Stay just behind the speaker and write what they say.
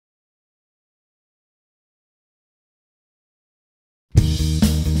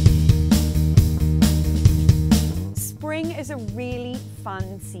is a really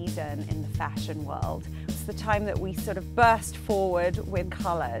fun season in the fashion world. It's the time that we sort of burst forward with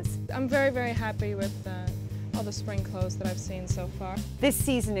colours. I'm very, very happy with all the spring clothes that I've seen so far. This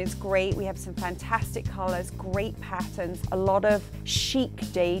season is great. We have some fantastic colours, great patterns, a lot of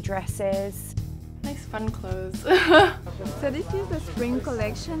chic day dresses. Nice fun clothes. So this is the spring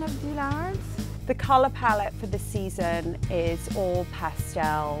collection of Dillard's. The colour palette for the season is all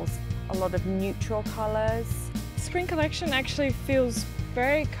pastels, a lot of neutral colours. Spring collection actually feels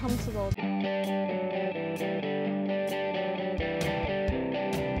very comfortable.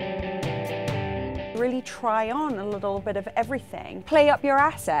 Really try on a little bit of everything. Play up your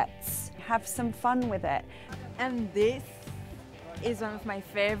assets, have some fun with it. And this is one of my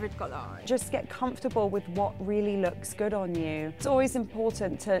favorite colors. Just get comfortable with what really looks good on you. It's always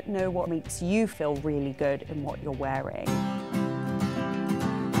important to know what makes you feel really good in what you're wearing.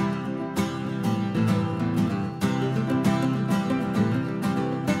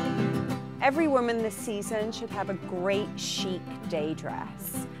 Every woman this season should have a great chic day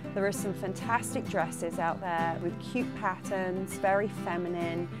dress. There are some fantastic dresses out there with cute patterns, very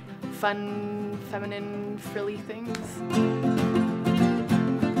feminine. Fun, feminine, frilly things.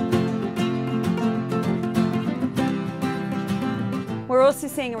 We're also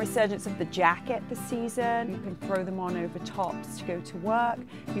seeing a resurgence of the jacket this season. You can throw them on over tops to go to work.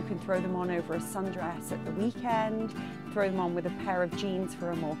 You can throw them on over a sundress at the weekend. Throw them on with a pair of jeans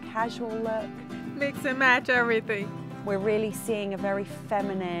for a more casual look. Mix and match everything. We're really seeing a very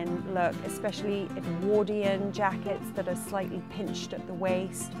feminine look, especially Edwardian jackets that are slightly pinched at the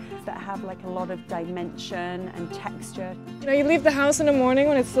waist, that have like a lot of dimension and texture. You know, you leave the house in the morning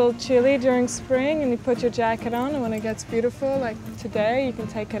when it's still chilly during spring and you put your jacket on, and when it gets beautiful, like today, you can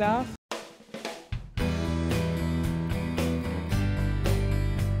take it off.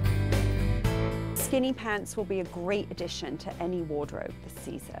 Skinny pants will be a great addition to any wardrobe this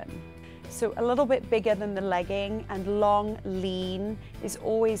season. So a little bit bigger than the legging and long, lean is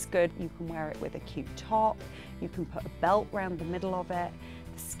always good. You can wear it with a cute top. You can put a belt around the middle of it.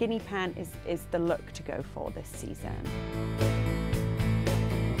 The skinny pant is the look to go for this season.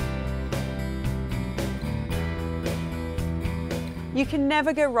 You can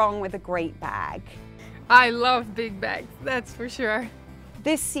never go wrong with a great bag. I love big bags, that's for sure.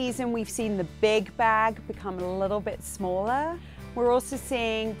 This season we've seen the big bag become a little bit smaller. We're also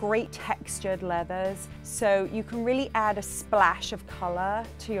seeing great textured leathers, so you can really add a splash of color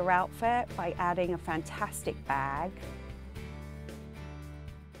to your outfit by adding a fantastic bag.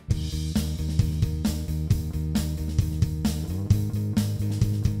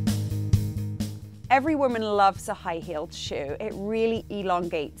 Every woman loves a high-heeled shoe. It really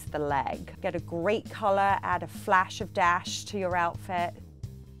elongates the leg. Get a great color, add a flash of dash to your outfit.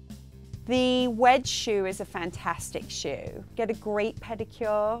 The wedge shoe is a fantastic shoe. Get a great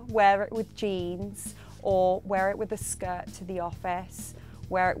pedicure, wear it with jeans, or wear it with a skirt to the office,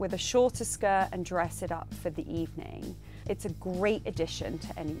 wear it with a shorter skirt and dress it up for the evening. It's a great addition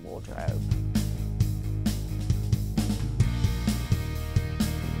to any wardrobe.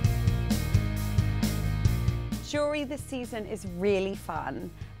 Jewelry this season is really fun,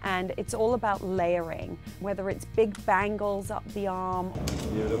 and it's all about layering, whether it's big bangles up the arm.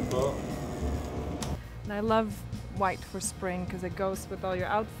 Beautiful. And I love white for spring because it goes with all your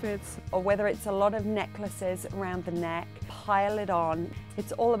outfits. Or whether it's a lot of necklaces around the neck, pile it on.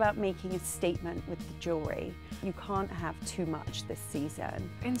 It's all about making a statement with the jewelry. You can't have too much this season.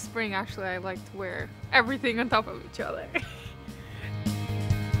 In spring, actually, I like to wear everything on top of each other.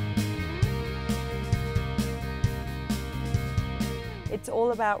 It's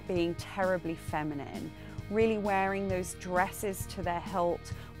all about being terribly feminine, really wearing those dresses to their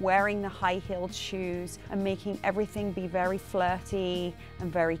hilt, wearing the high-heeled shoes, and making everything be very flirty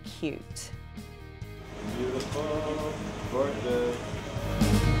and very cute. Beautiful, gorgeous.